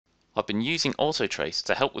I've been using Autotrace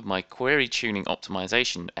to help with my query tuning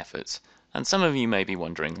optimization efforts, and some of you may be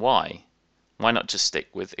wondering why. Why not just stick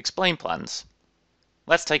with explain plans?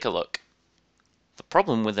 Let's take a look. The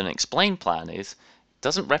problem with an explain plan is it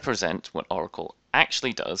doesn't represent what Oracle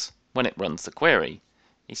actually does when it runs the query.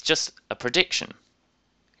 It's just a prediction.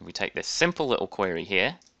 If we take this simple little query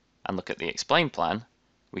here and look at the explain plan,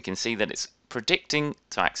 we can see that it's predicting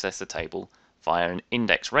to access the table via an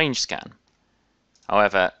index range scan.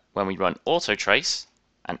 However, when we run Autotrace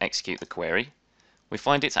and execute the query, we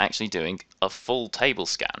find it's actually doing a full table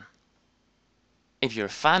scan. If you're a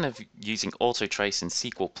fan of using Autotrace in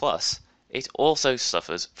SQL+, it also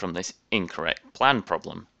suffers from this incorrect plan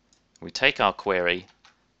problem. We take our query,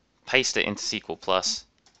 paste it into SQL+,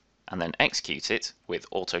 and then execute it with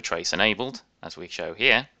Autotrace enabled, as we show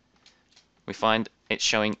here, we find it's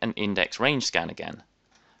showing an index range scan again.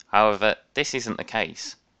 However, this isn't the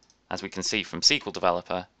case. As we can see from SQL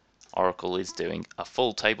Developer, Oracle is doing a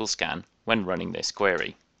full table scan when running this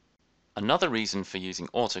query. Another reason for using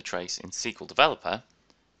Autotrace in SQL Developer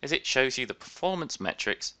is it shows you the performance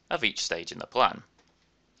metrics of each stage in the plan.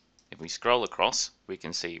 If we scroll across, we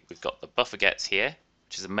can see we've got the buffer gets here,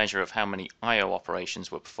 which is a measure of how many I/O operations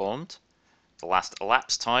were performed, the last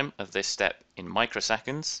elapsed time of this step in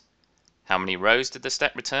microseconds, how many rows did the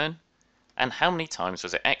step return, and how many times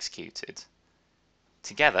was it executed.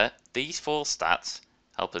 Together, these four stats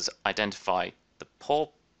help us identify the poor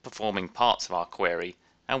performing parts of our query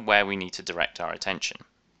and where we need to direct our attention.